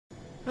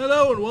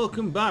Hello and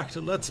welcome back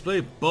to Let's Play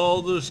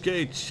Baldur's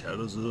Gate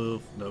Shadows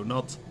of... No,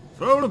 not...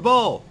 Throw the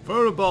ball!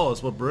 Throw the ball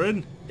is what we're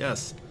in.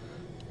 Yes.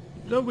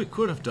 You know, we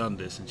could have done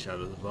this in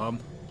Shadows of Arm,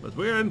 but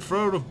we're in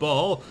Throne of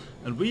Ball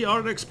and we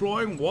are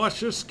exploring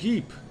Watcher's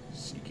Keep.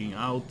 Seeking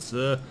out,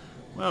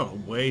 well,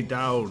 way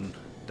down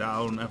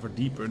ever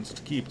deeper into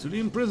the keep, to the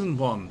imprisoned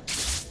one.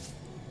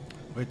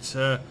 Which,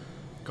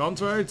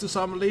 contrary to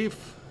some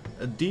belief,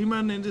 a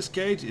demon in this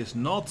cage is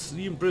not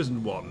the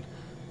imprisoned one.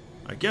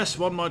 I guess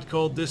one might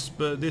call this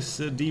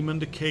demon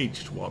the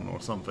caged one or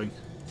something.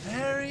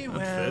 Very well.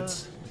 That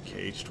fits. The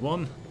caged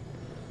one.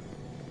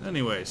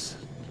 Anyways,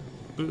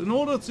 but in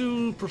order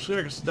to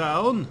progress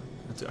down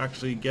and to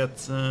actually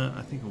get,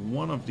 I think,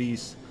 one of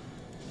these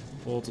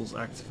portals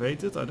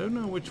activated. I don't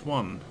know which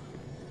one.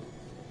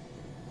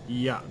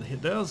 Yeah,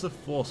 there's a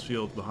force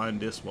field behind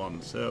this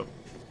one. So,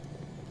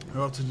 in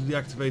order to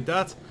deactivate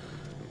that,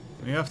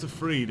 we have to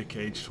free the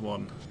caged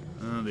one.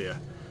 Oh dear.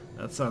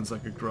 That sounds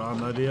like a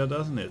grand idea,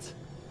 doesn't it?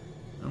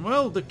 And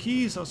well, the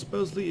keys are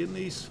supposedly in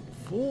these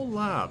 4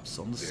 labs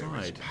on the side.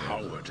 There is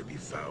power to be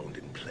found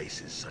in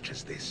places such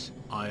as this.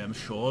 I am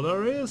sure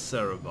there is,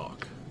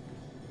 Cerebok.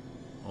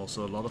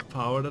 Also a lot of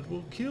power that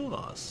will kill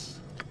us.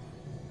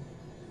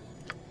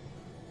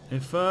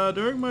 If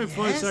during my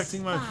voice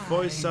acting my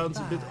voice sounds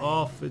a bit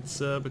off, it's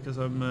because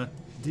I'm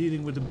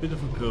dealing with a bit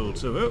of a cold.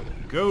 So, oh,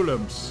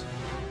 golems.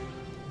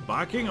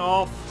 Backing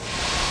off.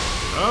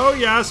 Oh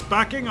yes,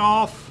 backing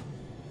off.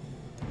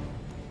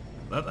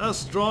 Let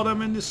us draw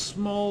them in this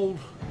small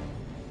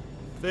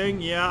thing,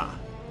 yeah.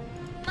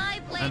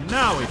 And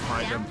now we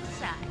fight them.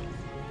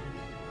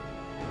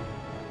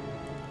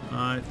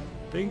 I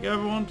think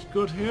everyone's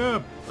good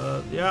here.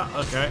 Yeah,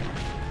 okay.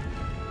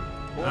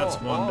 That's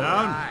one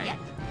down. Yeah,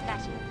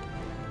 that's it.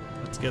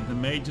 Let's get the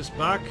mages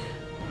back.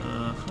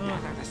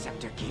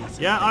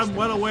 Yeah, I'm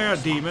well aware,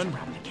 demon.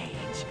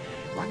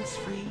 Once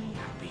free,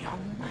 I'll be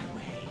on my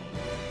way.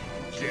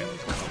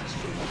 Death comes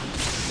from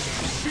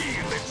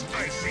feel its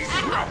icy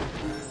grip.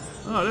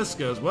 Oh, this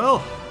goes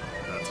well.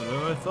 That's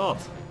what I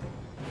thought.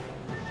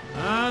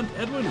 And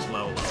Edwin's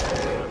level up.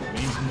 That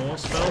means more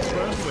spells for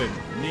Edwin.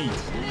 Neat.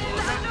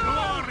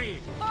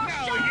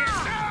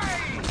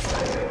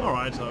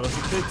 Alright, I was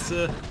a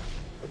bit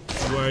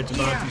worried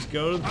about these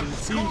golems, but it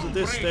seems at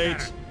this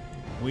stage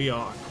we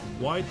are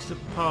quite a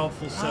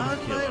powerful set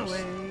of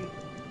killers.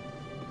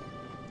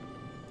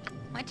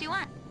 What do you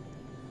want?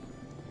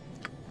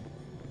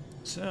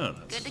 So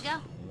that's Good to go.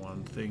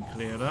 one thing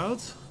cleared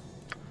out.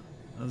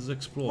 Let's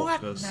explore,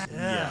 because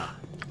yeah,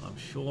 I'm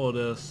sure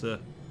there's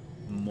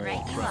more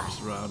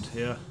traps around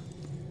here.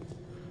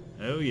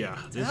 Oh yeah,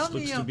 this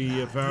looks to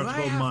be a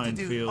veritable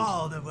minefield.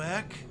 All the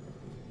work.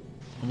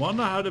 I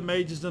wonder how the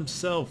mages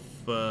themselves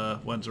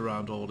went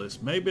around all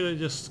this. Maybe they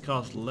just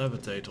cast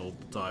levitate all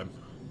the time.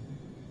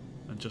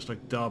 And just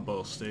like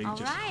Darbo staying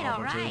just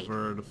hovered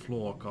over the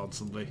floor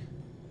constantly.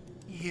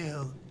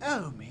 You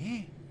owe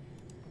me.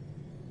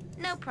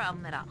 No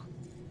problem at all.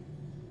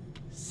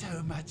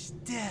 So much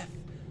death,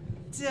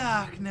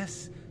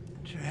 darkness,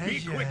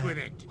 treasure. Be quick with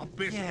it. I'll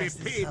best Yes, be it's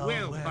paid all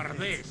well worth for it.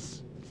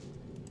 this.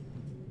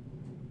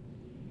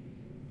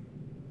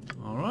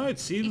 Alright,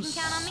 seems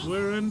count on me.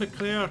 we're in the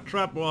clear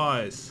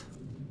trap-wise.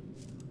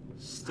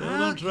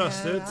 Still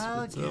interested,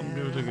 I'll but I'm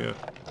good to go.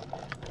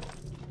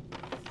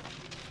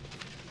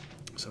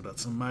 So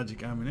that's some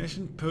magic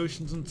ammunition,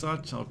 potions and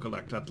such. I'll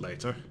collect that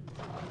later.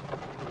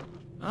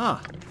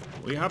 Ah,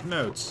 we have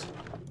notes.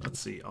 Let's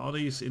see, are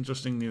these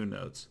interesting new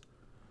notes?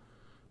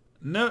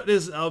 Note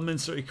is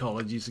Elminster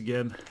Ecologies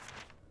again.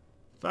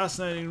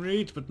 Fascinating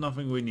read, but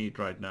nothing we need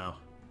right now.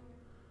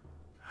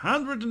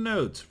 Handwritten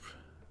note.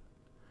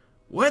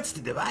 What's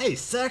the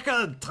device?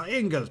 Circle,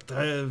 triangle,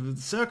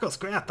 circle,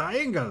 square,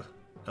 triangle.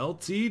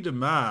 LT the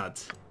mad.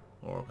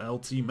 Or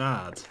LT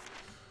mad.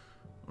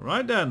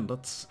 Right then,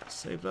 let's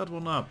save that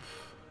one up.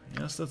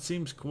 Yes, that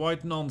seems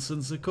quite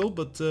nonsensical,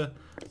 but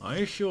I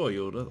assure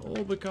you that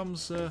all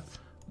becomes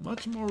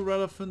much more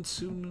relevant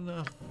soon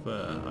enough,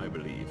 I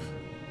believe.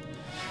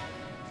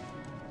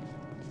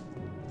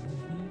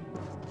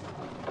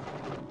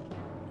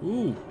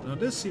 Ooh, now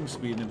this seems to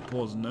be an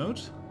important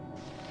note.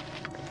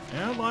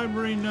 Air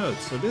library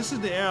notes. So this is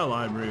the air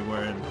library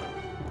we're in.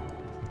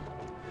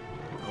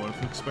 I would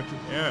have expected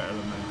air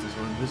elementals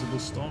or invisible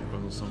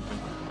stalkers or something.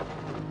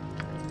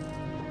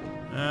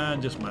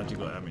 And just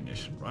magical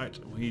ammunition, right?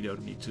 We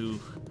don't need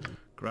to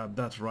grab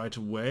that right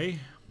away.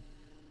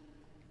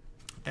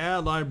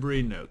 Air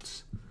library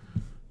notes.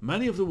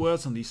 Many of the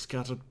words on these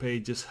scattered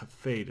pages have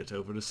faded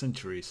over the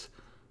centuries.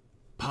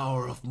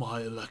 Power of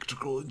my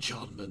electrical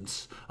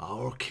enchantments,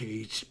 our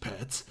caged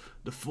pet,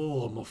 the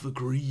form of the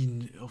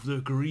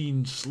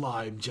green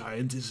slime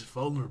giant is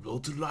vulnerable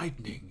to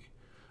lightning.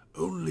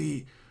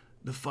 Only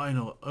the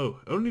final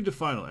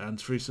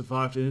entry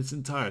survived in its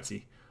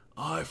entirety.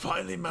 I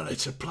finally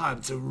managed a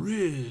plan to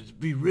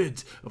be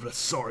rid of that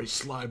sorry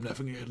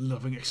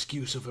slime-loving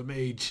excuse of a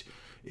mage.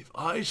 If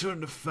I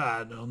turn the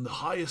fan on the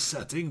highest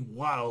setting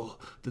while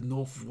the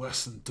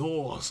northwestern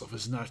doors of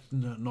his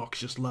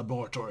noxious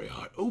laboratory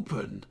are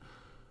open,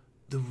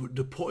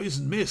 the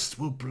poison mist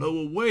will blow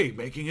away,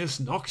 making his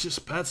noxious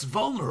pets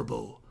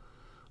vulnerable.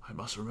 I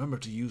must remember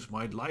to use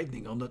my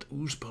lightning on that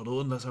ooze puddle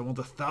unless I want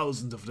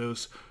 1,000 of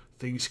those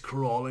things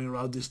crawling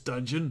around this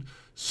dungeon.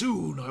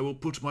 Soon I will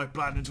put my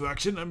plan into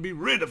action and be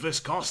rid of this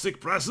caustic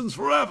presence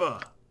forever.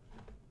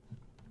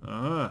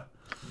 I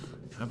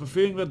have a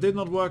feeling that did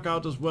not work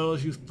out as well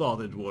as you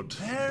thought it would.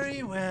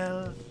 Very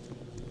well.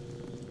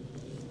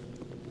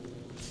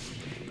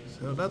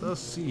 So let us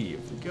see.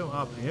 If we go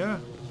up here,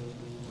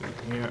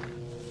 we hear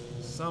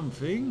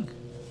something.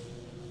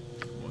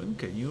 When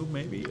can you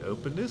maybe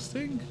open this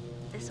thing?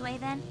 This way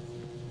then?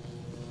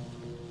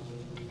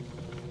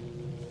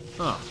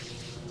 Ah.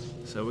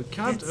 So we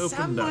can't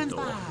open that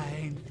door.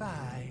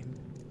 Fine.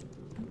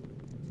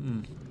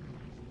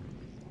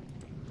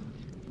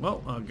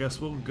 Well, I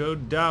guess we'll go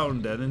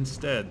down then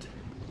instead.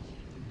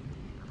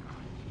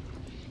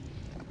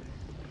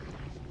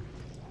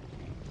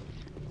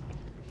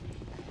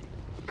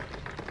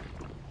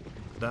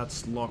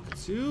 That's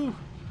locked too.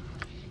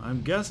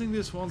 I'm guessing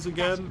this once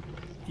again.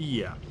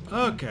 Yeah.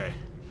 Okay.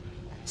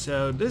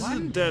 So this is a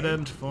dead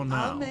end for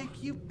now. I'll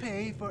make you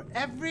pay for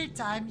every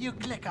time you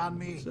click on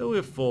me. So we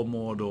have 4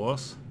 more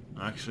doors.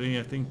 Actually,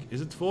 I think...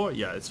 Is it 4?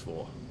 Yeah, it's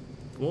 4.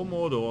 4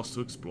 more doors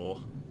to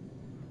explore.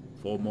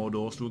 4 more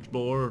doors to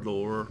explore.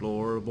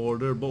 Lower,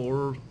 border,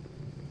 board.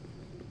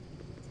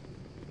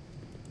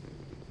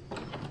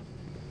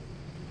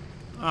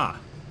 Ah.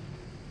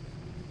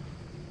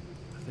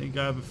 I think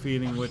I have a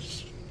feeling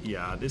which...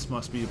 Yeah, this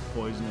must be a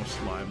poison or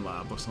slime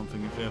lab or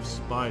something if they have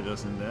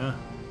spiders in there.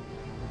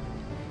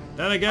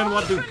 Then again,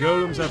 what do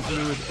golems have to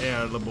do with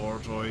air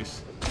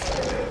laboratories?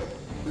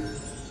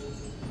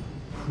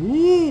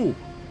 Whew!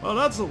 Well,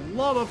 that's a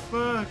lot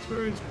of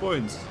experience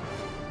points.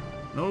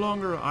 No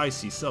longer an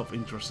icy,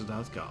 self-interested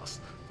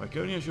outcast.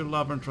 Viconia is your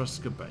lover and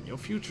trusted companion. Your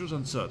future is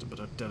uncertain, but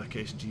her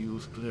dedication to you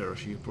is clear as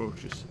she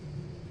approaches.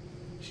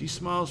 She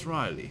smiles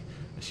wryly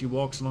as she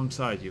walks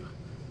alongside you.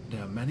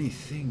 There are many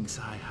things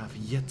I have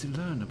yet to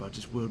learn about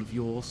this world of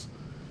yours.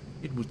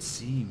 It would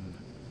seem.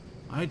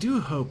 I do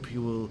hope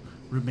you will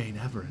remain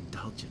ever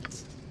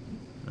indulgent.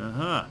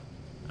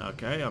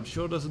 Okay, I'm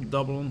sure there's a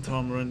double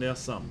entendre in there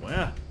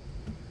somewhere.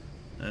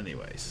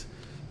 Anyways.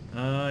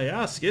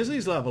 Yeah,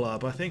 Skizzy's level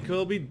up. I think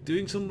we'll be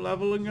doing some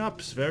leveling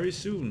ups very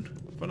soon.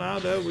 For now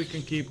though, we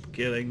can keep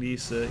killing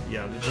these,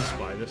 yeah, little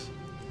spiders.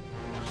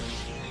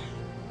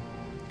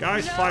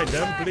 Guys, fight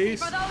them,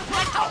 please.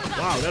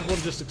 Wow, that one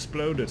just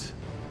exploded.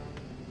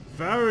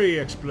 Very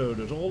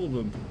exploded, all of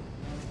them.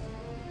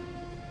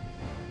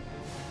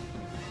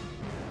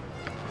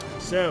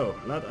 So,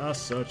 let us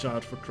search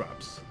out for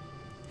traps.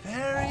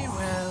 Very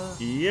well.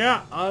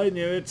 Yeah, I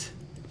knew it.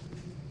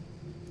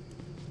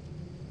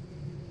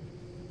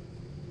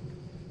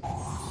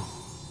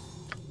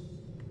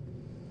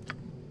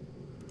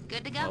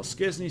 Good to go? While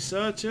Skizny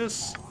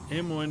searches,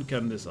 Imoen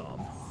can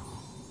disarm.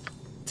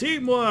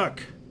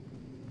 Teamwork!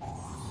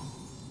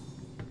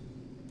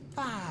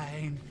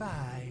 Fine.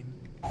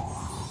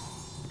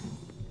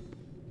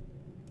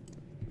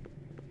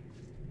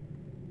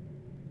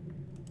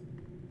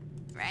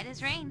 Right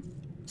as rain.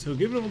 So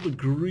given all the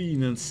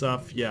green and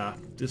stuff, yeah,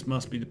 this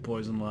must be the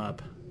poison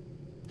lab.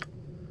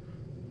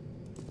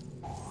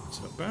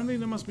 So apparently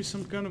there must be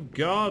some kind of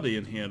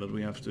guardian here that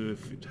we have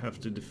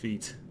to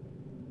defeat.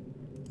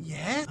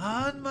 Yes,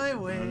 on my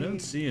way. I don't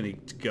see any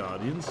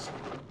guardians.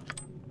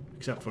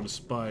 Except for the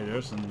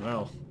spiders, and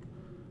well,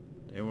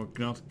 they were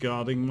not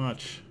guarding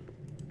much.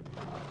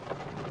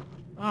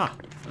 Ah,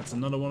 that's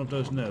another one of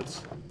those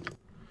notes.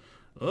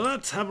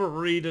 Let's have a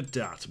read at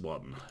that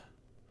one.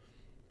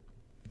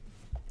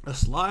 A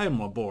slime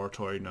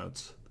laboratory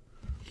notes.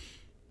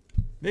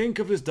 The ink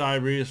of this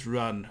diary is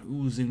run,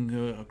 oozing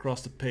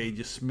across the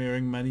pages,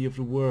 smearing many of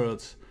the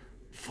words.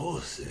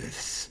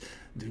 Forces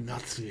do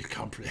not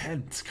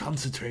comprehend.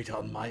 Concentrate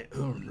on my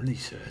own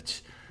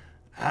research.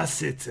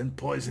 Acid and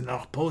poison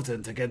are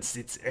potent against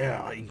its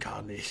air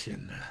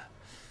incarnation.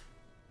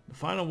 The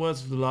final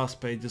words of the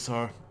last pages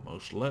are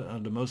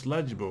the most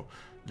legible.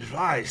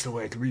 Devised a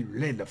way to be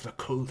rid of the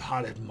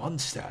cold-hearted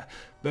monster.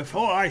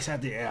 Before I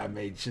set the air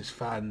mage's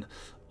fan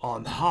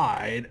on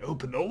high and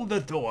open all the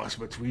doors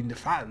between the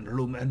fan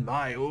room and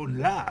my own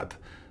lab.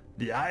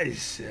 The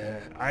ice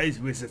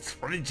with its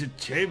frigid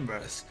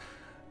chambers.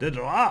 The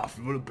draft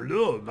will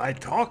blow my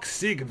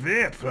toxic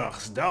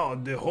vapors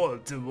down the hall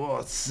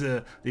towards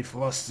the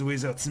Frost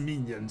Wizard's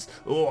minions.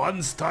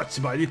 Once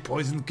touched by the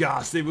poison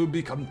gas, they will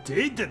become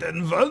tainted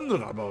and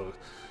vulnerable.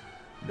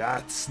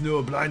 That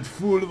snowblind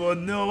fool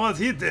won't know what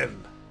hit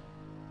him.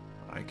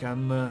 I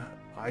can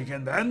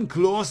then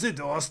close the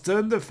doors,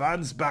 turn the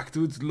fans back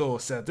to its low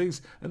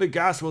settings, and the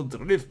gas will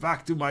drift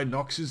back to my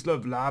noxious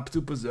lab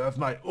to preserve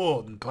my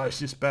own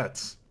precious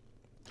pets.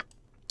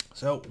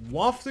 So,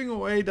 wafting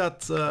away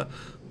that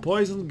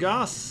poison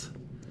gas,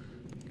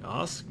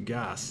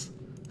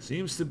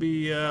 seems to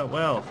be,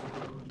 well,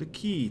 the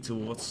key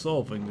towards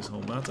solving this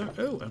whole matter.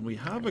 Oh, and we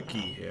have a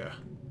key here.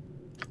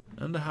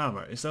 And a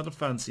hammer. Is that a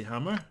fancy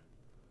hammer?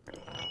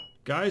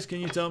 Guys, can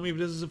you tell me if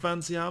this is a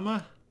fancy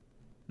hammer?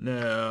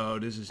 No,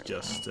 this is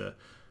just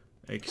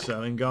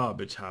Excelling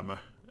garbage hammer.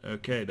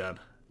 Okay then.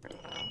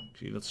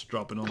 Actually, let's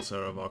drop it on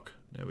Saravok.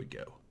 There we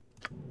go.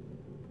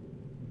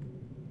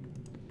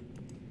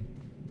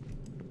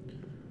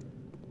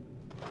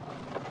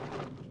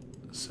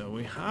 So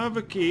we have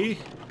a key.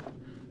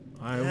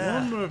 I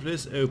wonder if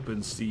this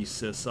opens these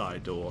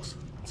side doors.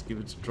 Let's give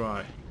it a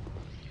try.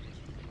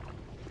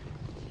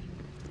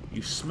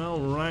 You smell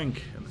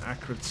rank and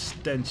acrid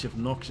stench of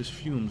noxious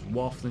fumes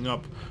wafting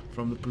up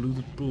from the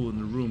polluted pool in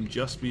the room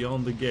just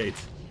beyond the gate.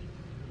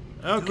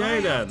 Okay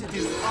then. To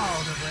do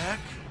all the work?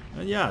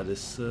 And yeah,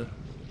 this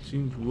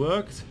seems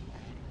worked.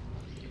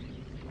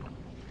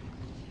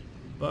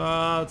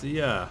 But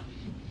yeah,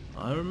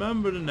 I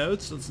remember the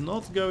notes. Let's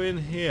not go in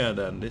here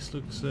then. This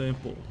looks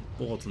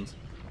important.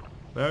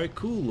 Very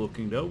cool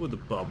looking though, with the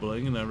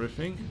bubbling and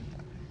everything.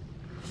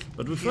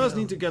 But we first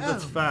need to get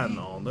that fan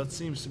on. That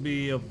seems to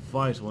be of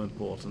vital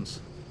importance.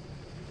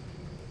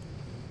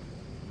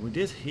 We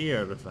did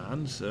hear the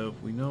fan, so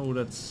we know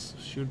that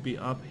should be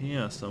up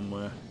here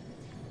somewhere.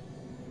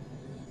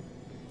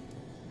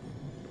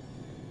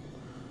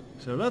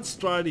 So let's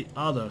try the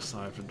other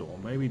side of the door.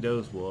 Maybe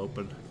those will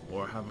open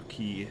or have a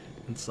key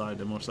inside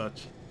them or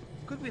such.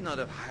 Could we not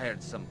have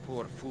hired some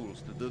poor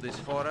fools to do this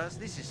for us?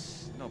 This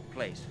is no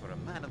place for a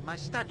man of my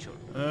stature.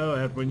 Oh,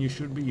 Edwin, you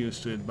should be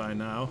used to it by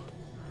now.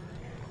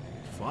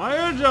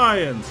 Fire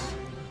giants!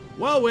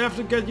 Well, we have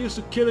to get used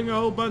to killing a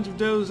whole bunch of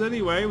those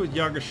anyway, with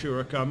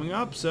Yagashura coming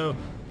up, so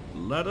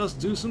let us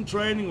do some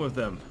training with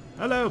them.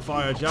 Hello,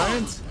 fire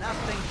giants!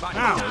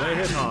 Ow, they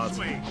hit hard.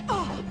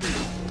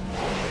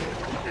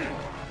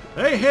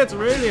 They hit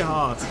really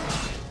hard.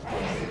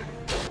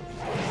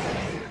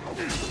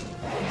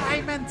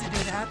 I meant to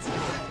do that.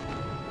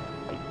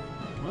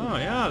 Oh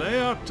yeah, they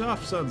are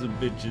tough sons of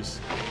bitches.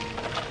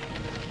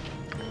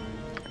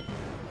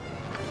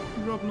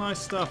 Drop nice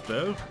stuff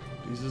though.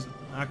 This is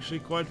actually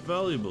quite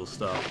valuable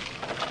stuff.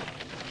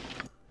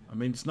 I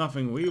mean, it's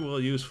nothing we will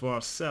use for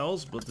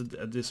ourselves, but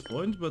at this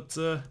point, but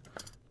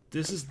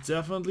this is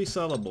definitely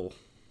sellable.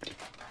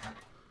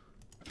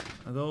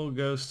 It all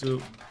goes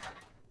to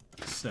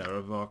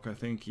Saravok, I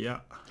think,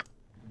 yeah.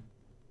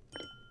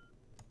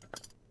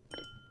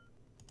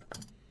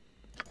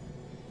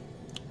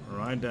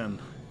 Right then.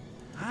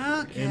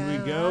 Okay, In we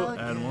go,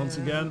 okay. and once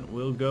again,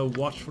 we'll go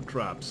watch for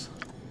traps.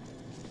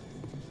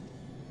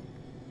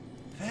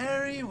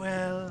 Very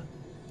well.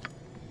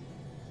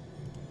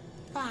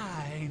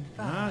 Fine,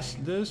 fine. Yes,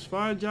 those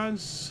fire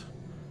giants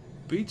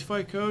beat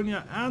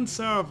Viconia and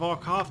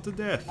Saravok half to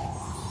death.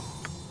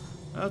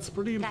 That's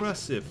pretty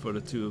impressive for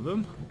the two of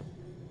them.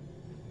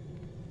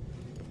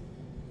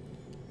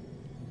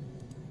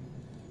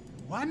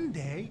 One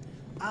day,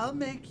 I'll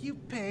make you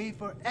pay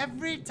for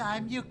every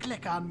time you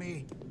click on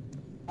me.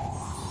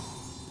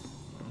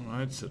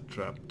 Alright, so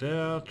trap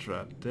there,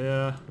 trap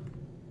there.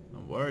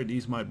 I'm worried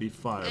these might be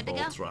fireball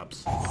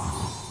traps.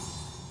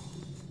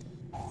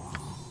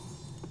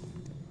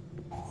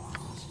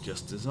 Let's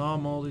just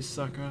disarm all these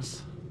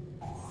suckers.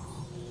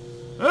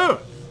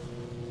 Oh!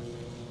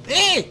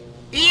 Hey,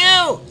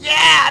 you!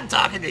 Yeah, I'm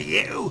talking to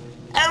you.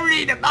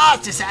 Only the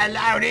masters are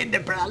allowed in the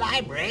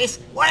libraries.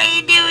 What are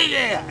you doing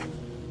here?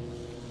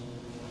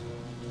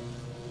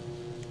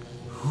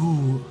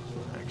 Who?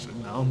 Actually,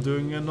 now I'm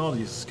doing an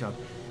audience scout.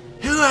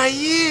 Who are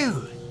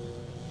you?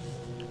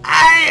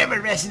 I am a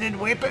resident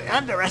whipping.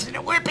 I'm the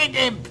resident whipping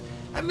imp.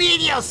 A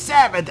menial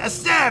servant, a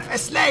serf, a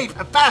slave,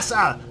 a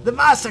vassal. The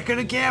master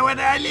couldn't care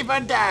whether I live or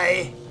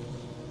die.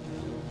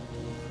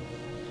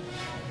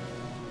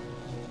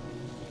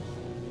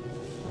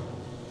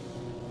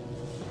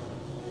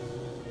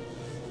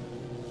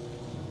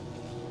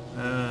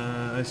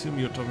 I assume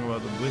you're talking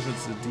about the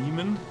wizard's the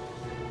demon.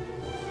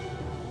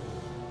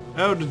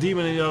 Oh, the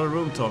demon in the other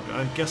room talk.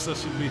 I guess there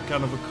should be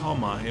kind of a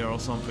comma here or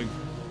something.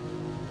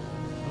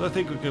 But I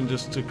think we can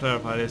just to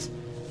clarify this.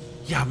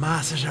 Your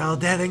masters are all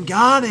dead and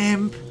gone,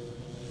 imp.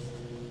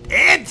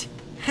 Dead?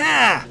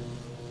 Huh.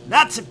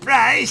 Not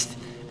surprised,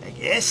 I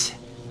guess.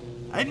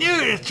 I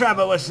knew the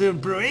trouble was soon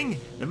brewing.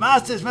 The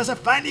masters must have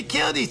finally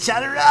killed each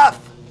other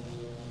off.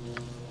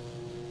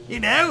 You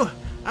know,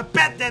 I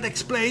bet that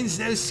explains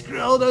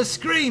all those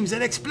screams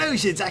and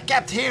explosions I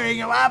kept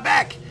hearing a while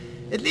back.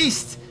 At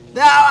least,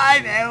 now I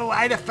know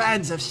why the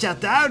fans have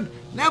shut down.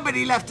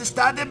 Nobody left to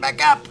start them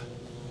back up.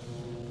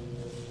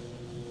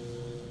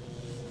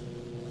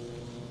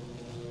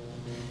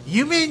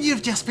 You mean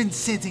you've just been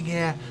sitting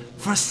here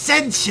for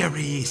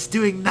centuries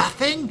doing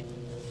nothing?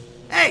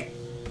 Hey,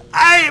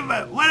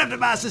 one of the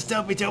masters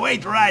told me to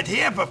wait right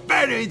here for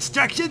further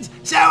instructions,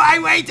 so I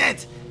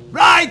waited.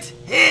 Right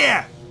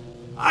here.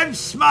 I'm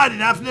smart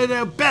enough to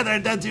know better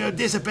than to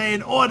disobey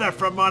an order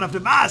from one of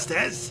the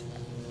masters.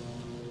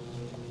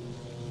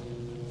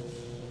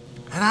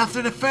 And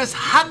after the first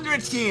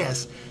 100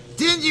 years,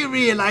 didn't you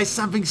realize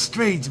something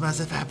strange must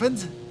have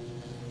happened?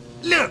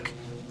 Look,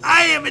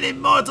 I am an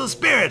immortal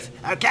spirit,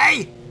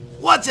 okay?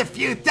 What's a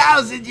few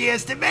thousand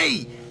years to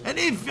me? And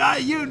if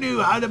you knew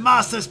how the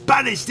masters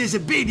punish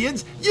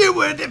disobedience, you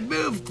wouldn't have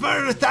moved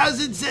for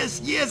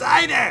 1,000 years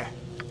either.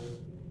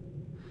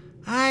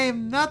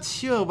 I'm not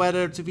sure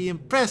whether to be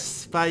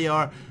impressed by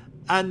your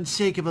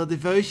unshakable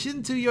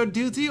devotion to your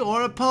duty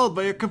or appalled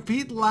by your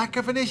complete lack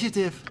of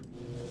initiative.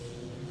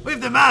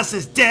 With the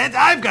Master's dead,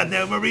 I've got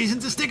no more reason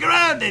to stick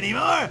around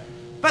anymore.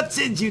 But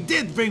since you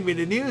did bring me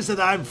the news that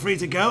I'm free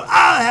to go,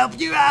 I'll help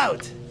you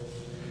out.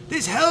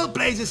 This whole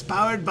place is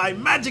powered by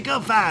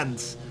magical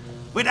fans.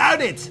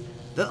 Without it,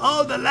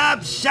 all the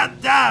labs shut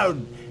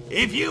down.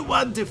 If you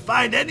want to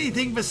find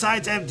anything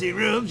besides empty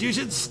rooms, you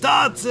should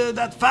start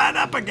that fan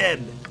up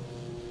again.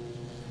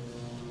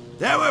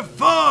 There were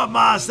 4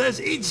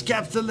 masters, each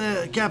kept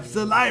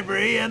the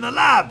library and the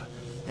lab.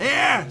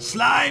 Air,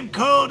 slime,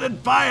 cold and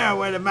fire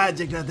were the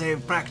magic that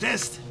they've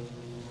practiced.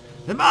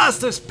 The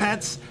master's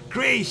pets,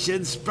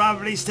 creations,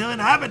 probably still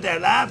inhabit their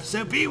labs,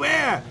 so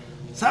beware.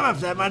 Some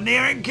of them are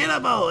near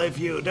unkillable if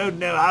you don't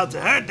know how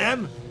to hurt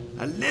them.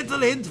 A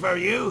little hint for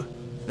you.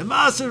 The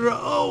masters were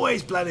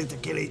always planning to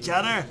kill each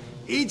other.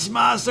 Each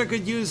master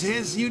could use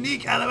his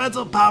unique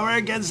elemental power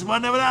against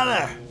one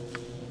another.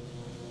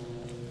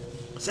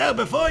 So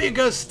before you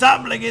go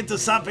stumbling into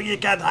something you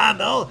can't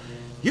handle,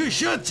 you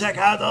should check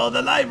out all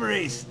the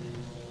libraries.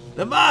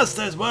 The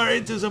masters were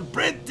into some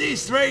pretty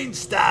strange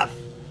stuff.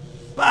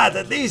 But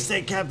at least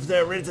they kept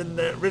their written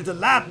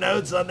lab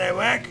notes on their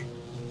work.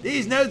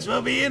 These notes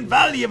will be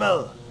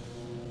invaluable.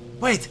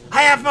 Wait,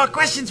 I have more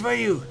questions for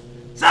you.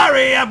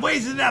 Sorry, I've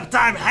wasted enough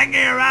time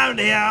hanging around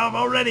here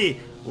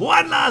already.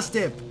 One last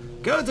tip.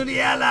 Go to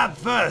the air lab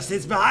first.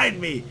 It's behind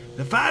me.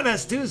 The fan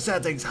has 2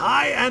 settings,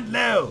 high and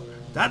low.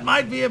 That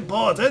might be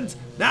important.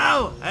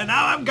 Now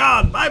I'm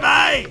gone.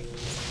 Bye-bye.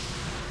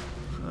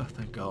 Oh,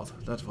 thank God.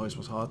 That voice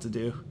was hard to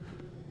do.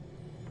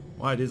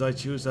 Why did I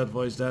choose that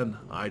voice then?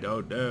 I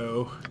don't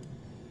know.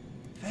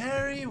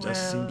 Very well.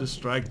 Just seemed to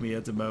strike me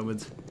at the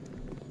moment.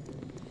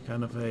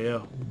 Kind of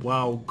a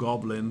wow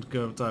goblin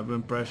type of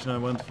impression I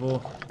went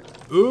for.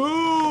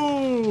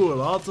 Ooh!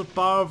 Lots of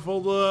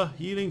powerful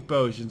healing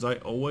potions. I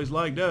always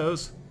like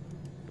those.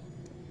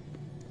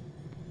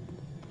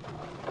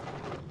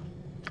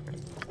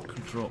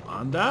 Control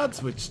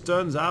Undead, which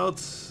turns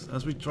out,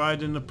 as we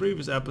tried in the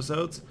previous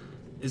episodes,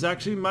 is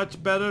actually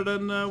much better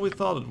than we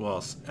thought it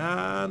was.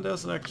 And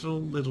there's an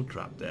actual little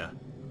trap there.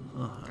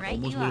 I Right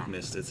almost you are.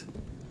 witnessed it.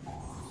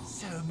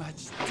 So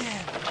much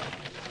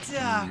death,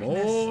 darkness,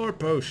 More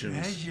potions.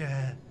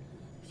 treasure.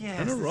 Yes,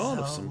 And a it's rod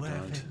of all some worth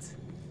kind. it.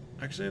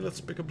 Actually,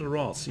 let's pick up the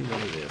rod, see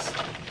what it is.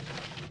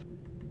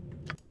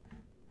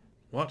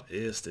 What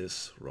is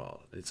this rod?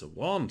 It's a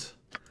wand.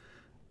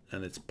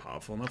 And it's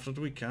powerful enough that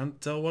we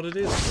can't tell what it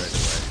is straight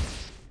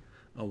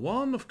away. A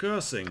wand of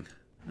cursing.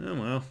 Oh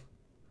well.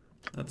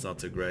 That's not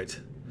too great.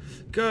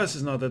 Curse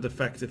is not that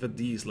effective at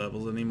these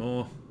levels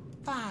anymore.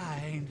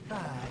 Fine,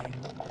 fine.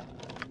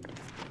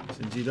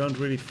 Since you don't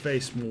really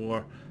face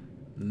more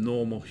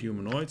normal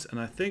humanoids. And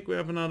I think we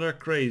have another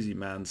crazy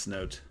man's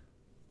note.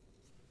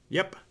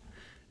 Yep.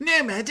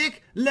 No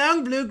magic,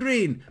 long blue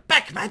green.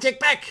 Back magic,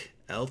 back.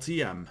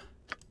 LTM.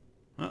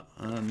 Well,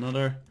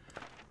 another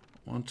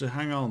one to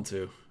hang on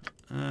to.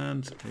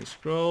 And a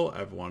scroll.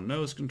 Everyone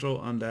knows control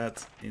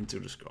undead into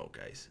the scroll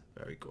case.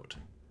 Very good.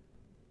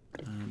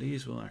 And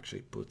these will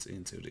actually put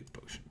into the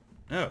potion.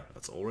 Oh,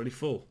 that's already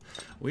full.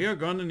 We are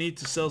gonna need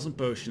to sell some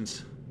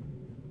potions.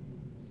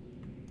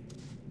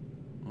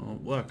 I'll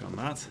work on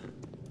that.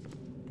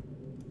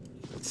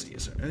 Let's see,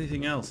 is there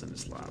anything else in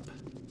this lab?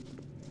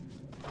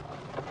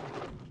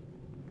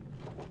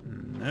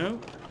 No.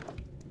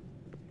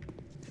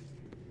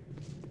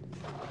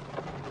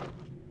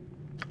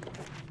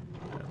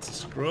 That's a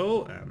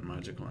scroll and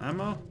magical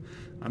ammo.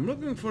 I'm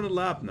looking for the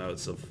lab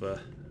notes of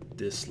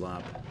this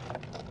lab.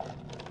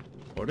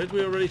 Or did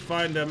we already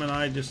find them and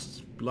I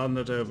just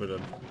blundered over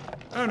them?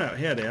 Oh no,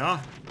 here they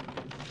are.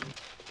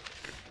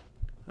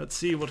 Let's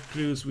see what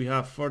clues we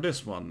have for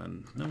this one.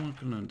 And no one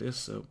can learn this,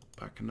 so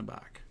back in the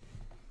back.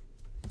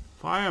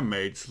 Fire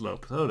Mage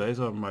Slope. Oh, these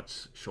are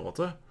much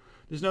shorter.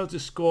 This note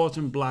is scored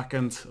in black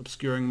and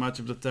obscuring much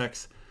of the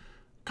text.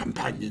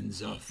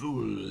 Companions are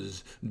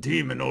fools.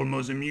 Demon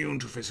almost immune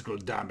to physical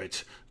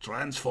damage.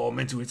 Transform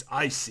into its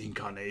ice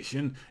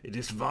incarnation. It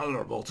is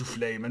vulnerable to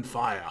flame and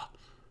fire.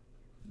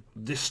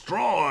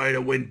 Destroy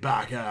the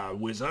Windbacker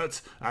wizard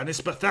and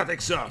his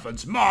pathetic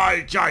servants.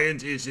 My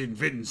giant is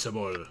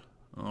invincible.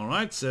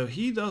 Alright, so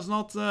he does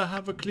not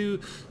have a clue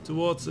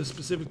towards a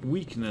specific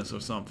weakness or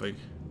something.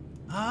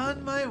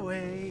 On my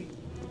way.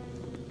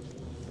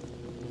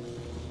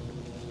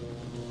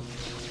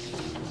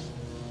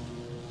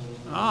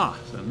 Ah,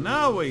 so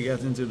now we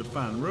get into the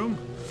fan room.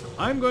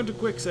 I'm going to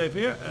quick save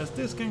here, as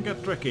this can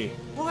get tricky.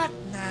 What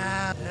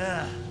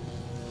now?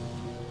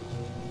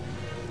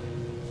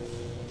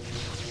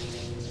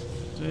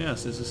 So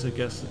yes, this is, I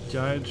guess, a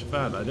giant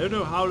fan. I don't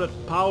know how that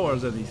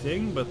powers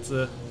anything, but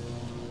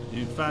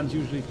fans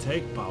usually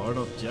take power,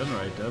 not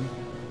generate them.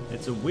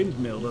 It's a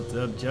windmill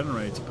that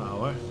generates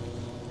power.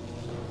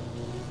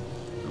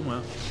 Oh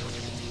well.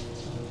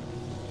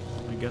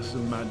 I guess the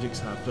magics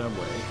have their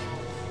way.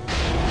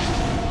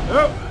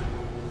 Oh!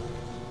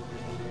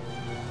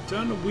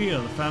 Turn the wheel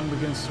and the fan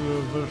begins to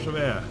reverse of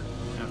air.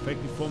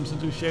 fakely forms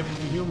into the shape of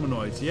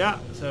humanoids. Yeah,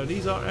 so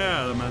these are air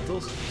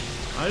elementals.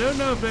 I don't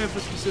know if they have a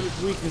specific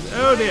weakness.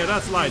 Oh dear,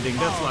 that's lightning,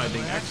 that's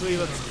lightning. Actually,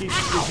 let's keep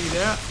busy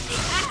there.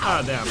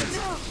 Ah, damn it.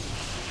 No!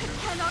 It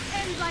cannot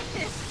end like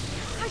this!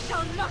 I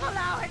shall not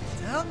allow it!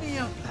 Tell me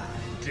your plan.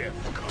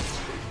 Death comes.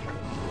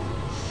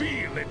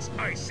 Feel its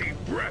icy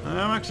breath.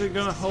 I'm actually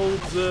gonna hold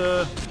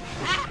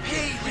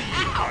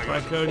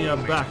Triconia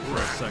back for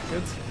a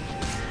second.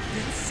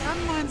 Did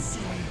someone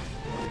say?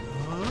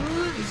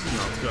 This is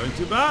not going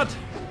too bad.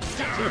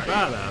 They're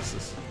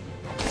badasses.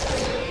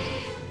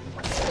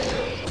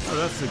 Oh,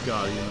 that's the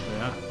Guardian up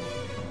there.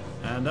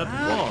 And that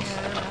was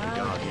the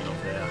Guardian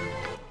up there.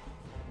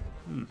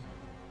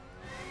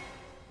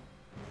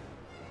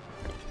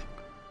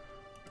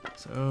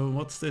 So,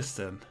 what's this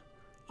then?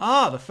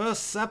 Ah, the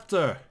first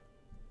scepter!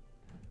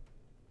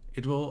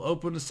 It will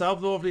open the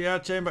south door of the air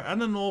chamber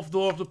and the north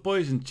door of the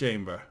poison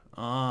chamber.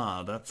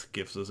 Ah, that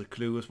gives us a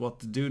clue as what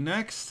to do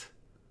next.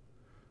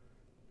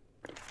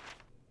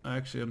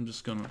 Actually, I'm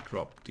just gonna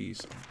drop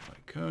these on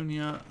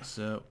Lyconia,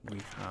 so we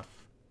have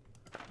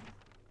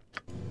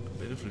a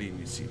bit of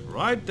leniency.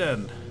 Right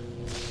then.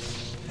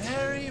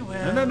 Very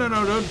well. No,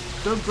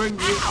 don't bring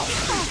me.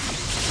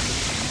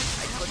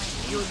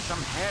 Use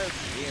some help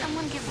here.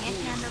 Someone give me a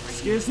hand over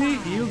here.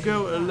 Skizzy, you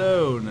go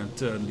alone and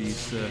turn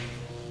these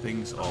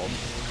things on.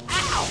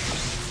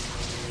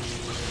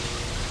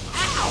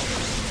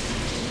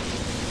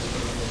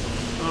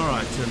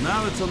 Alright, so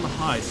now it's on the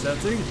high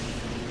setting.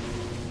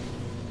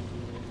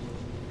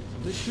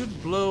 This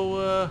should blow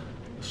a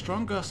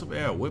strong gust of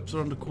air, whips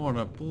around the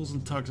corner, pulls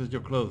and tugs at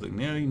your clothing,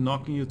 nearly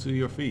knocking you to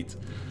your feet.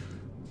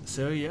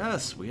 So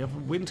yes, we have a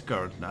wind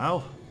current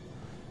now.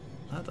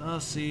 Let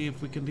us see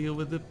if we can deal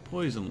with the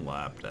poison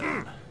lab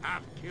then.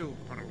 I've killed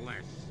for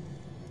less.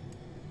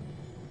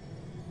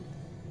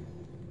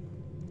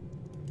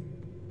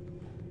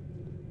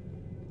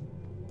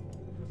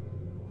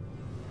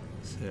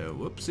 So,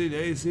 whoopsie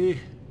daisy.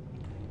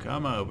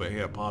 Come over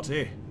here,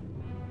 party.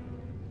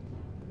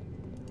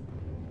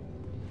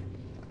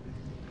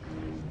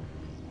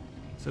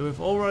 So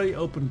we've already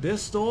opened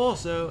this door,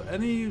 so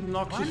any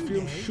noxious One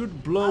fumes day,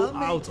 should blow I'll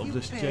make out of you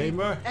this pay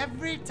chamber.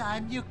 every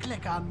time you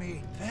click on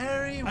me.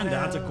 Very well. And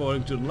that,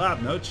 according to the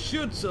lab notes,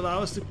 should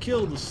allow us to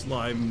kill the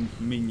slime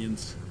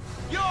minions.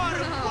 You're I'll show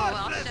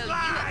worthless you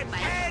slime! a fight.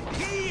 Head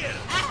here!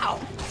 Ow!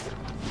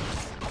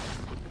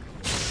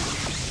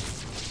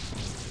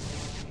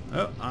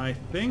 Oh, I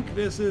think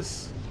this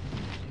is...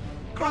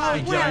 Power,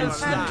 a giant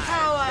snake.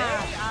 power.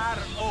 They are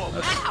over.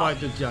 Let's fight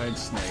the giant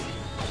snake.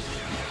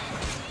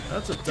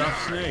 That's a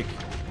tough snake.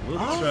 We'll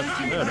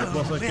trust you. Oh, that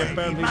was like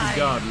apparently the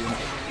Guardian.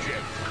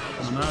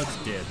 And now it's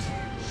dead.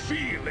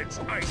 Feel its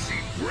icy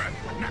breath.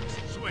 Next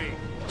swing.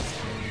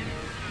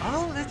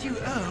 All that you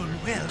own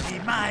will be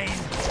mine.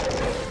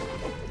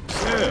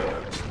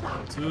 So,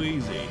 too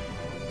easy.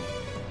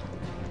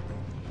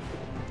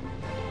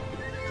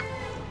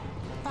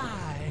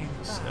 Fine.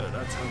 So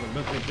let's have a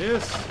look at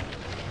this.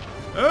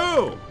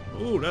 Oh!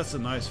 Ooh, that's a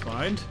nice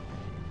find.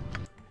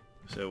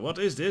 So what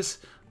is this?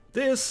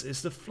 This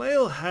is the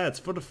flail head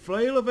for the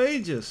Flail of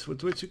Ages,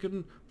 with which you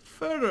can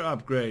further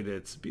upgrade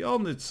it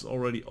beyond its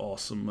already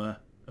awesome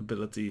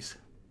abilities.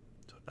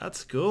 So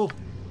that's cool.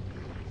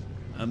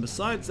 And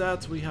besides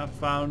that we have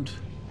found,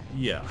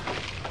 yeah,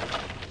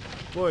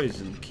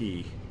 poison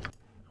key.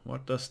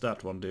 What does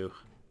that one do?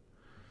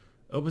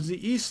 Opens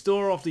the east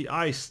door of the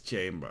ice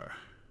chamber.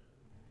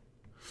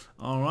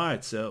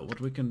 Alright, so what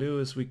we can do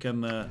is we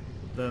can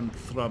then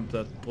thump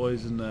that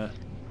poison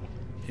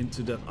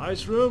into that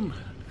ice room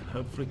and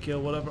hopefully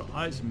kill whatever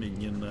ice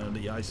minion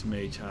the ice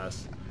mage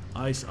has.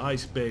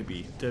 Ice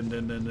baby. Dun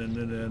dun dun dun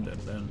dun dun dun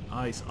dun.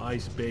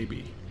 Ice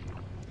baby.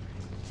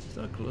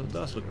 That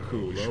does look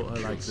cool though. I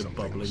like the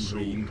bubbling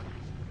green.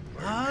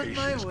 On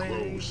my way.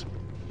 Close.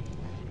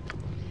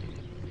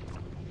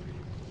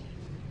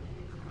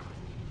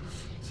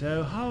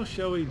 So how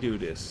shall we do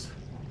this?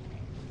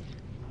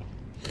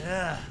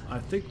 I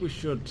think we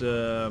should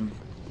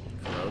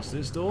close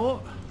this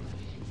door.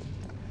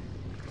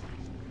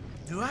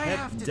 Do I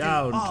have Head to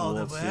down do all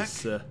the towards work?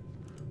 this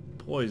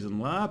poison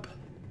lab.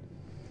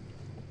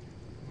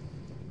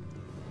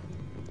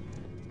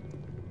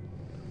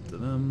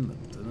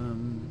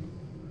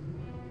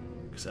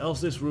 Because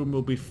else this room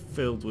will be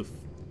filled with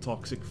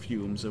toxic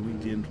fumes and we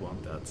didn't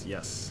want that.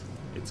 Yes,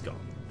 it's gone.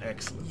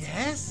 Excellent.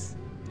 Yes?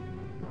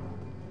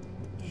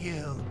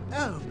 You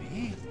owe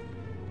me.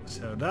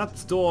 So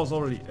that door's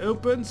already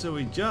open, so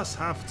we just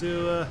have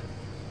to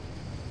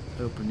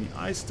open the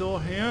ice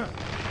door here.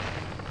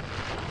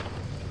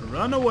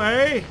 Run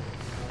away!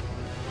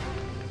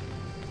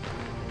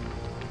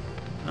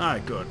 Ah,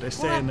 good. They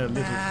stay in their What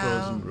little now?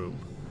 frozen room.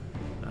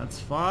 That's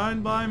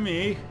fine by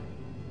me.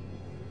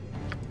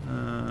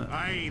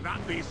 Aye,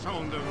 that be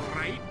sound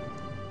right.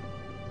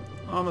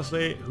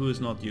 Honestly, who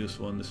is not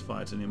useful in this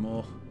fight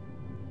anymore?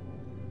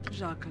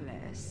 Jacques,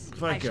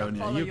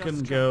 Viconia, you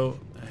can go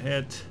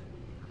ahead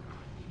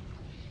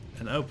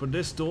and open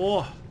this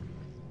door.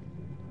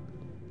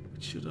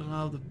 Which should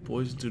allow the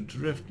poison to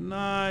drift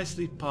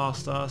nicely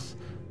past us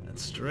And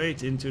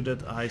straight into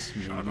that ice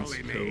means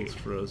Subtly made cold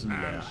frozen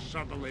and lair.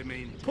 subtly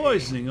maintained.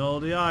 Poisoning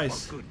all the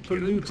ice, For good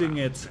polluting killing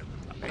it.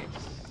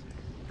 grounds.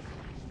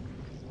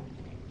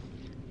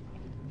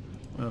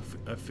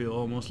 I feel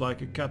almost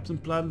like a Captain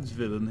Planet's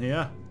villain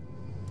here.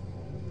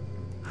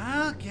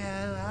 I'll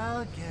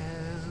go.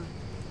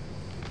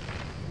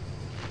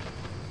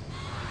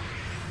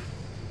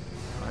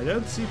 I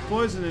don't see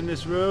poison in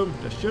this room.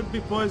 There should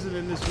be poison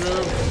in this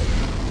room.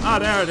 Ah,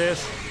 there it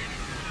is.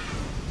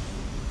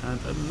 And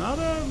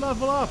another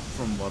level up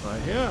from what I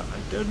hear.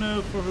 I don't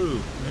know for who.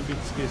 Maybe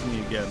it's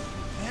Skizzy again.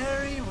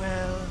 Very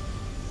well.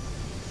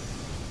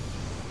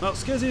 Well,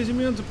 Skizzy is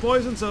immune to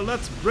poison, so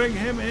let's bring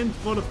him in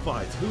for the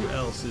fight. Who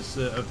else is...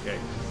 okay.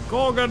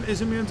 Gorgon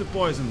is immune to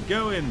poison.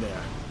 Go in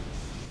there.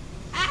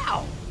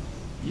 Ow!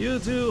 You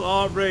two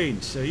are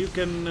ranged, so you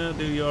can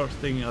do your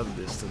thing at a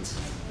distance.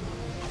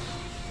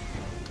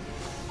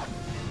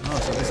 Oh,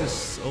 so this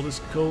is... all this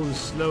cold is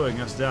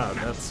slowing us down.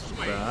 That's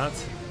bad.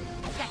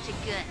 Gotcha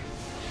good.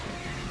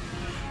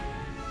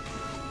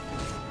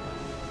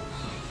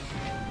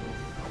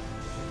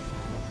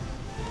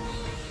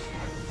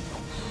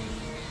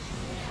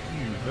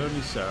 If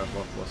only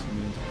Sarabok was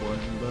immune to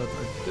poison, but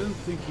I don't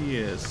think he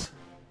is.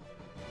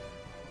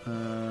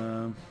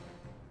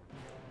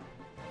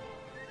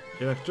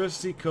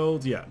 Electricity,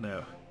 cold, yeah,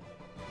 no.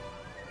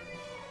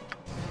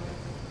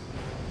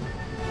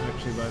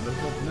 Actually, by the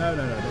look, no,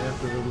 they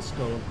have the little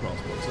skull and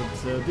crossbones.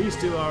 So these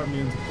two are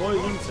immune to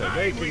poison, so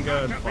they can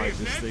go and fight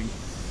this thing.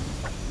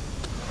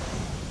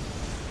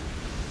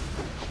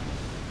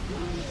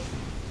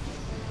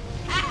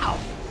 Ow!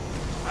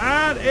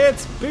 And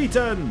it's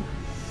beaten!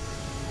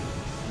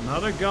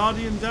 Another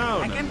guardian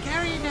down. I can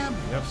carry them.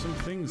 We have some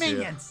things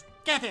Minions,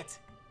 get it.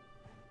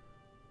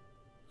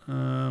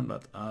 here.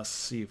 Let us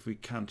see if we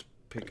can't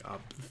pick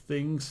up the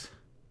things.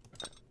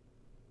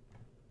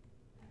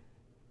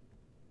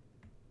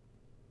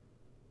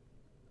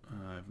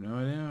 I have no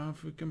idea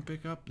if we can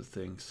pick up the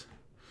things.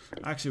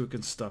 Actually, we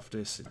can stuff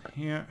this in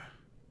here.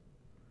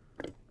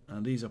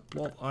 And these are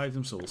plot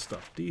items, so we'll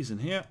stuff these in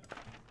here.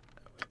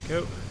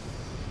 There we go.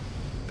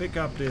 Pick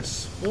up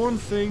this horn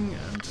thing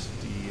and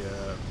the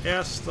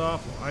air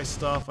staff, or ice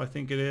staff I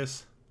think it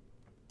is.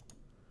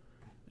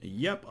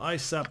 Yep,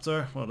 ice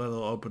scepter. Well,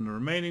 that'll open the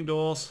remaining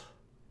doors.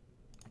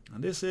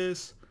 And this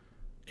is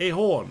a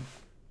horn.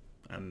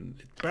 And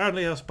it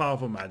apparently has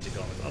powerful magic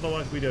on it.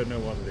 Otherwise we don't know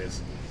what it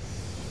is.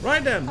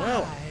 Right then,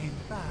 well.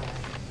 Bye.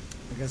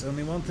 I guess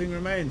only one thing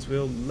remains.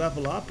 We'll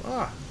level up.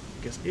 Ah,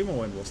 I guess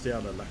Imoen was the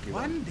other lucky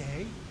one. One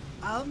day,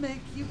 I'll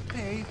make you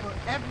pay for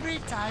every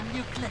time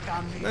you click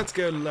on me. Let's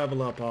go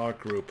level up our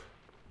group.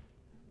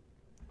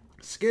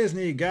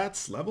 Skizny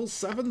gets level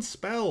 7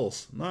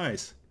 spells.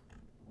 Nice.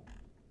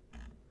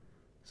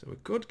 So we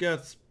could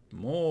get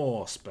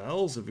more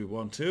spells if we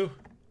want to.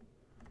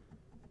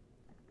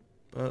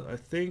 But I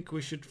think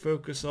we should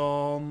focus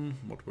on...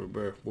 what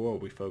were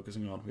we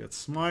focusing on? We had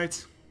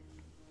Smite.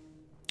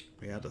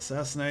 We had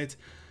Assassinate.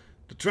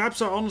 The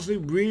traps are honestly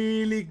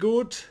really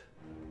good.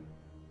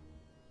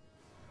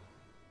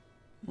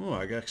 Oh,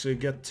 I actually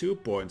get 2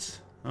 points.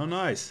 Oh,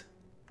 nice.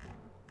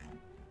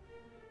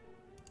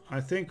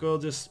 I think we'll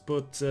just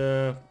put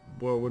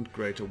Whirlwind,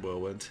 Greater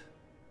Whirlwind.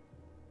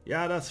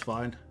 Yeah, that's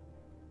fine.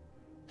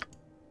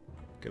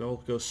 Can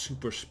all go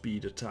super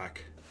speed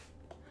attack.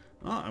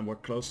 Ah, and we're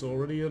close to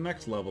already the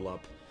next level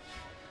up.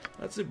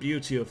 That's the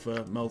beauty of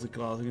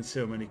multi-classing in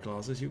so many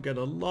classes. You get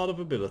a lot of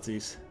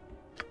abilities.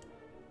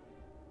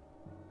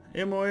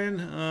 Imoen,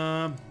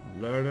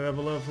 learn to have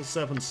a level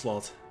 7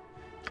 slot.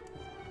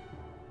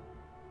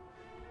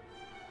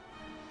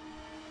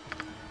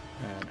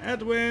 And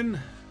Edwin.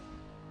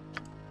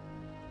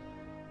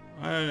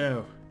 I don't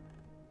know.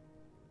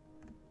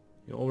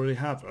 You already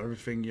have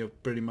everything you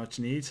pretty much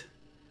need.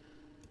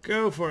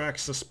 Go for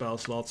extra spell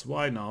slots,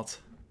 why not?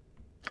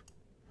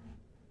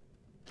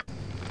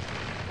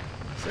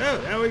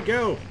 So, there we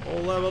go, all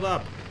leveled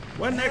up.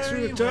 When next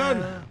we return,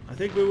 well. I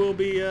think we will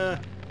be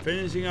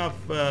finishing off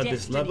this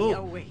Destiny level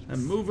awaits.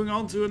 and moving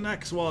on to the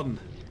next one.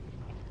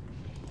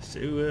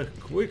 So,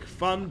 quick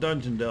fun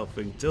dungeon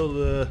delving. Till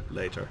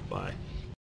later, bye.